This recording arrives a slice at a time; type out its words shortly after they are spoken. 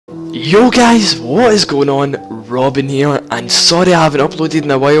Yo guys, what is going on? Robin here, and sorry I haven't uploaded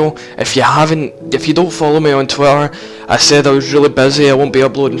in a while. If you don't follow me on Twitter, I said I was really busy. I won't be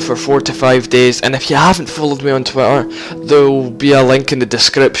uploading for 4 to 5 days, and if you haven't followed me on Twitter, there will be a link in the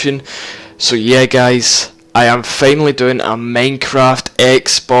description. So yeah guys, I am finally doing a Minecraft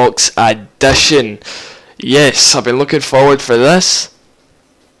Xbox edition. Yes, I've been looking forward for this.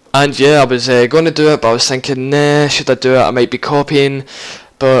 And yeah, I was going to do it, but I was thinking, nah, should I do it? I might be copying.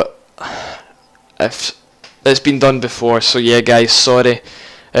 But if it's been done before, so yeah guys, sorry,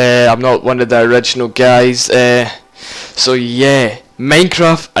 I'm not one of the original guys. So yeah,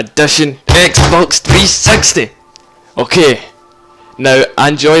 Minecraft Edition Xbox 360. Okay, now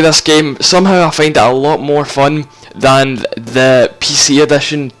enjoy this game. Somehow I find it a lot more fun than the PC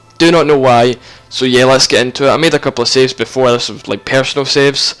edition. Do not know why. So yeah, let's get into it. I made a couple of saves before. This was like personal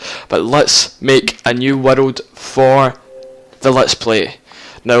saves, but let's make a new world for the Let's Play.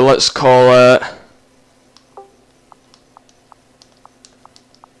 Now let's call it...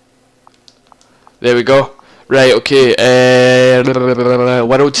 There we go. Right, okay.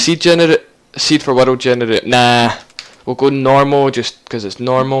 World seed generate. Seed for world generate. Nah. We'll go normal just because it's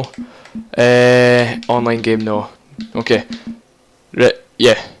normal. Online game, no. Okay. Right,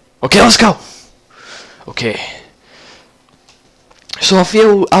 yeah. Okay, let's go. Okay. So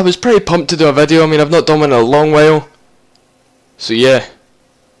I was pretty pumped to do a video. I mean, I've not done one in a long while. So yeah.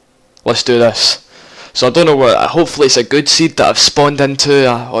 Let's do this. So I don't know what. Hopefully it's a good seed that I've spawned into.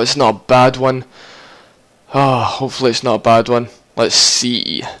 Oh, it's not a bad one. Oh, hopefully it's not a bad one. Let's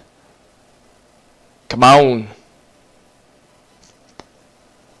see. Come on.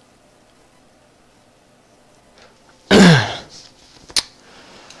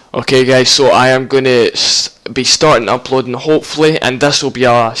 Okay guys, so I am going to be starting uploading hopefully, and this will be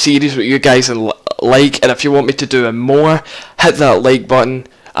a series that you guys like, and if you want me to do more, hit that like button.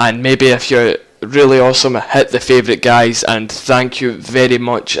 And maybe if you're really awesome, hit the favourite guys, and thank you very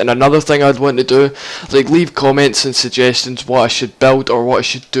much. And another thing I'd want to do, like leave comments and suggestions what I should build or what I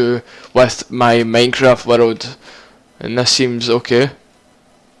should do with my Minecraft world. And this seems okay.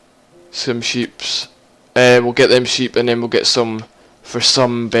 Some sheeps. We'll get them sheep, and then we'll get some for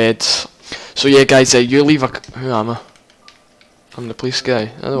some beds. So yeah guys, you leave a... Who am I? I'm the police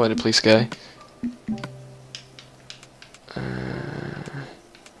guy. I don't want the police guy.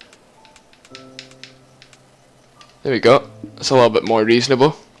 There we go. That's a little bit more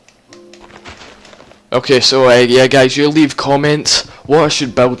reasonable. Okay, so yeah guys, you leave comments what I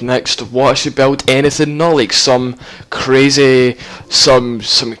should build next, what I should build, anything, not like some crazy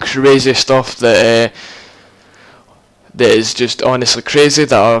crazy stuff that that is just honestly crazy,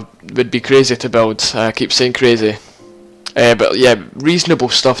 that would be crazy to build. I keep saying crazy. But yeah, reasonable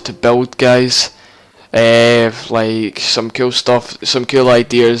stuff to build guys. Like some cool stuff, some cool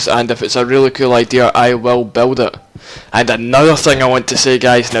ideas, and if it's a really cool idea, I will build it. And another thing I want to say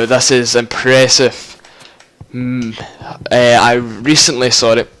guys, now this is impressive. I recently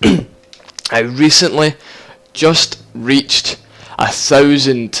I recently just reached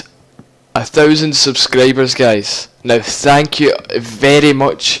 1,000 subscribers guys. Now thank you very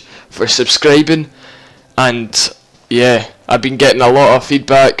much for subscribing, and yeah, I've been getting a lot of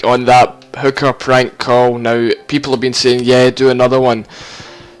feedback on that hooker prank call. Now people have been saying, yeah, do another one,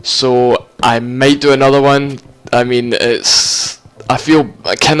 so I might do another one. I mean, I feel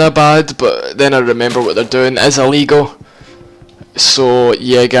kinda bad, but then I remember what they're doing is illegal. So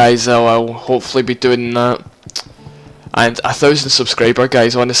yeah guys, I'll hopefully be doing that. And 1,000 subscriber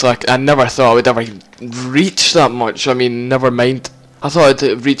guys, honestly, I never thought I would ever reach that much. I mean, never mind, I thought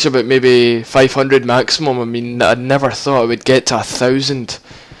I'd reach about maybe 500 maximum. I mean, I never thought I would get to 1,000.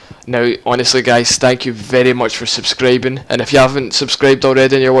 Now, honestly guys, thank you very much for subscribing, and if you haven't subscribed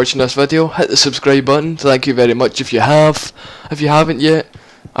already and you're watching this video, hit the subscribe button. Thank you very much if you have. If you haven't yet,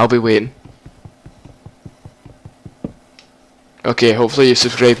 I'll be waiting. Okay, hopefully you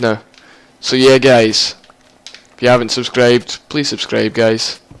subscribed now. So yeah guys, if you haven't subscribed, please subscribe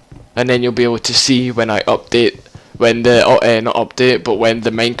guys, and then you'll be able to see when I update, when the, not update, but when the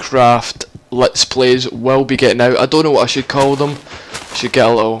Minecraft Let's Plays will be getting out. I don't know what I should call them. I should get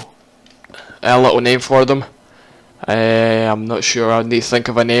a little name for them. I'm not sure, I need to think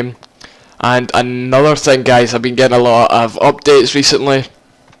of a name. And another thing guys, I've been getting a lot of updates recently,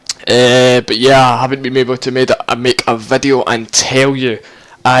 but yeah, I haven't been able to make a video and tell you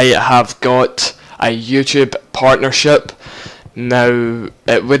I have got a YouTube partnership. Now,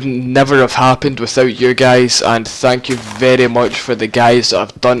 it would never have happened without you guys, and thank you very much for the guys that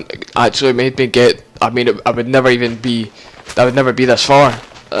have done, actually made me get, I mean, I would never be this far.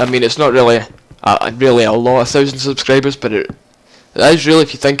 I mean, it's not really really a lot, 1,000 subscribers, but That is really,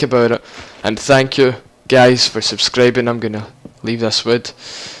 if you think about it. And thank you guys for subscribing. I'm gonna leave this with.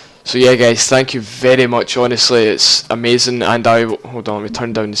 So yeah guys, thank you very much, honestly, it's amazing. And hold on, let me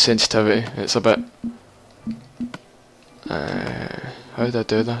turn down the sensitivity, it's a bit how do I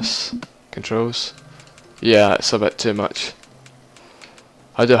do this? Controls? Yeah, it's a bit too much.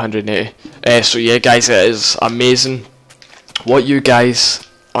 I'll do 180. So yeah guys, it is amazing what you guys,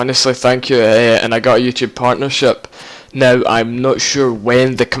 honestly, thank you. And I got a YouTube partnership. Now I'm not sure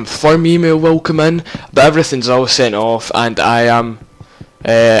when the confirm email will come in, but everything's all sent off, and I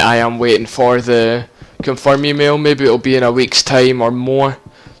am waiting for the confirm email. Maybe it'll be in a week's time or more,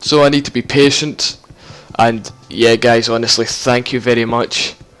 so I need to be patient. And yeah guys, honestly, thank you very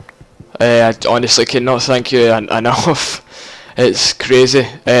much. I honestly cannot thank you enough. It's crazy.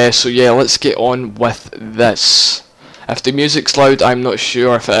 So yeah, let's get on with this. If the music's loud, I'm not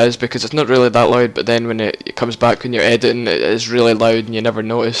sure if it is, because it's not really that loud, but then when it comes back when you're editing, it is really loud and you never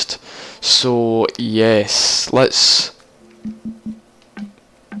noticed. So yes, let's...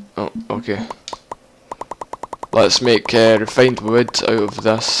 oh, okay. Let's make refined wood out of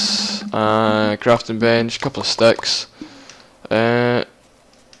this. Crafting bench, couple of sticks.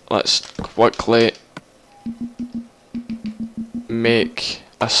 Let's quickly make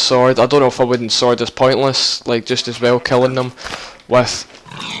a sword. I don't know if a wooden sword is pointless, like just as well killing them with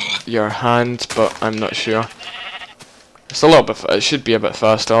your hand, but I'm not sure. It's a little bit, it should be a bit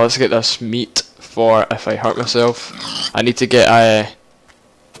faster. Let's get this meat for if I hurt myself. I need to get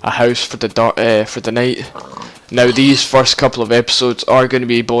a house for the night. Now these first couple of episodes are going to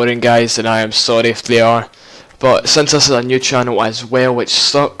be boring guys, and I am sorry if they are, but since this is a new channel as well, which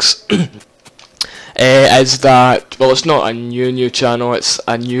sucks, is that, well, it's not a new channel, it's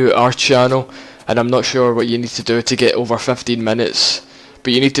a newer channel, and I'm not sure what you need to do to get over 15 minutes,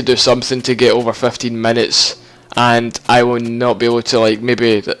 but you need to do something to get over 15 minutes, and I will not be able to, like,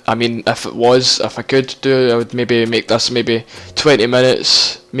 maybe, I mean, if I could do it, I would maybe make this maybe 20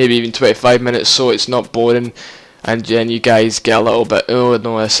 minutes, maybe even 25 minutes, so it's not boring, and then you guys get a little bit, oh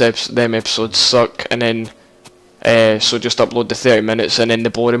no, them episodes suck, and then so just upload the 30 minutes, and then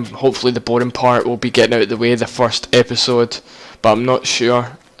hopefully the boring part will be getting out of the way, the first episode. But I'm not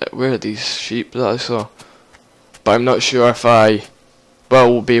sure, where are these sheep that I saw? But I'm not sure if I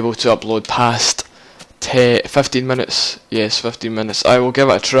will be able to upload past 15 minutes. Yes, 15 minutes. I will give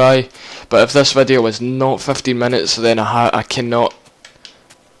it a try, but if this video was not 15 minutes, then I cannot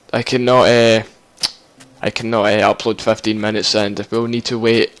upload 15 minutes, and we'll need to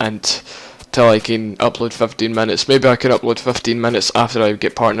wait until I can upload 15 minutes. Maybe I can upload 15 minutes after I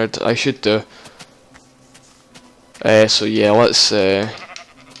get partnered. I should do. So yeah, let's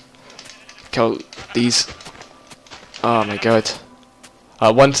kill these. Oh my god.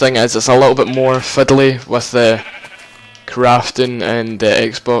 One thing is, it's a little bit more fiddly with the crafting and the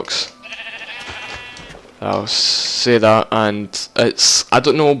Xbox. I'll say that, and it's, I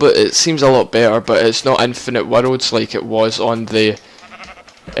don't know, but it seems a lot better, but it's not infinite worlds like it was on the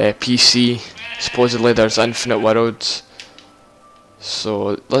PC. Supposedly there's infinite worlds.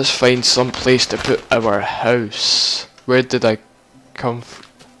 So let's find some place to put our house. Where did I come from?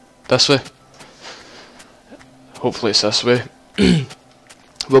 This way? Hopefully it's this way.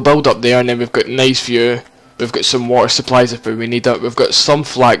 We'll build up there, and then we've got a nice view. We've got some water supplies if we need it. We've got some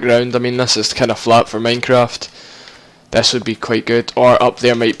flat ground. I mean, this is kind of flat for Minecraft. This would be quite good. Or up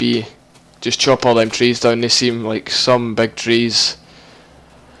there might be, just chop all them trees down. They seem like some big trees.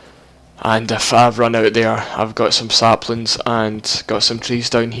 And if I've run out there, I've got some saplings and got some trees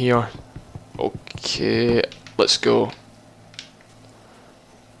down here. Okay, let's go.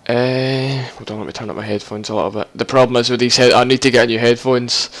 Hold on, let me turn up my headphones a little bit. The problem is with these I need to get new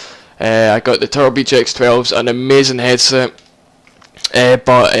headphones. I got the Turtle Beach X12s, an amazing headset.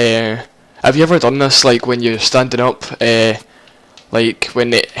 But have you ever done this, like when you're standing up, like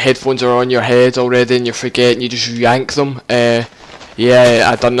when the headphones are on your head already and you forget and you just yank them? Yeah,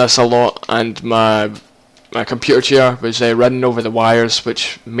 I've done this a lot, and my computer chair was running over the wires,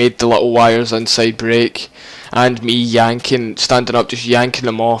 which made the little wires inside break, and me standing up, just yanking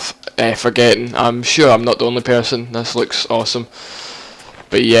them off, forgetting. I'm sure I'm not the only person. This looks awesome.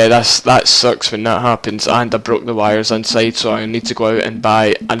 But yeah, that sucks when that happens, and I broke the wires inside, so I need to go out and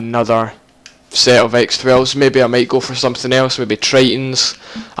buy another set of X12s. Maybe I might go for something else, maybe Tritons.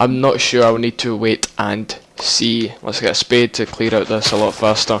 I'm not sure. I'll need to wait and see. Let's get a spade to clear out this a lot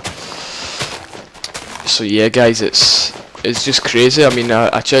faster. So yeah guys, it's just crazy. I mean,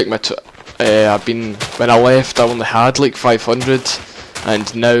 I checked my when I left I only had like 500,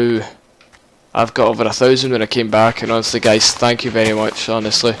 and now I've got over 1,000 when I came back. And honestly guys, thank you very much,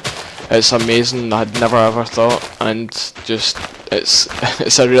 honestly. It's amazing. I'd never ever thought, and just it's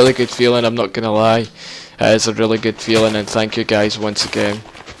it's a really good feeling. I'm not gonna lie, it's a really good feeling, and thank you guys once again.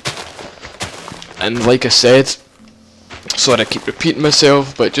 And like I said, sorry I keep repeating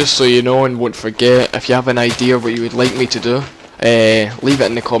myself, but just so you know and won't forget, if you have an idea what you would like me to do, leave it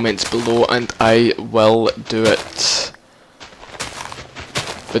in the comments below and I will do it.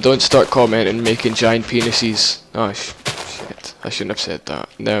 But don't start commenting making giant penises. Oh shit, I shouldn't have said that.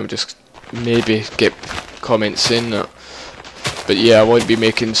 Now I'm just maybe get comments saying that. But yeah, I won't be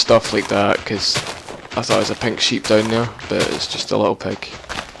making stuff like that because I thought it was a pink sheep down there, but it's just a little pig.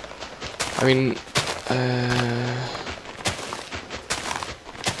 I mean,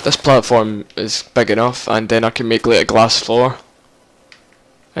 this platform is big enough, and then I can make like a glass floor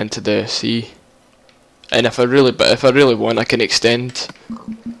into the sea. And if I really want, I can extend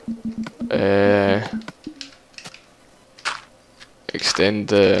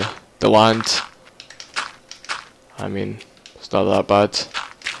the land. I mean, it's not that bad.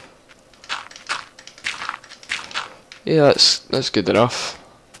 Yeah, that's good enough.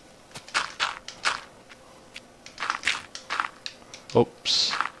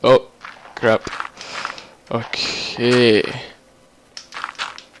 Oops. Oh, crap. Okay.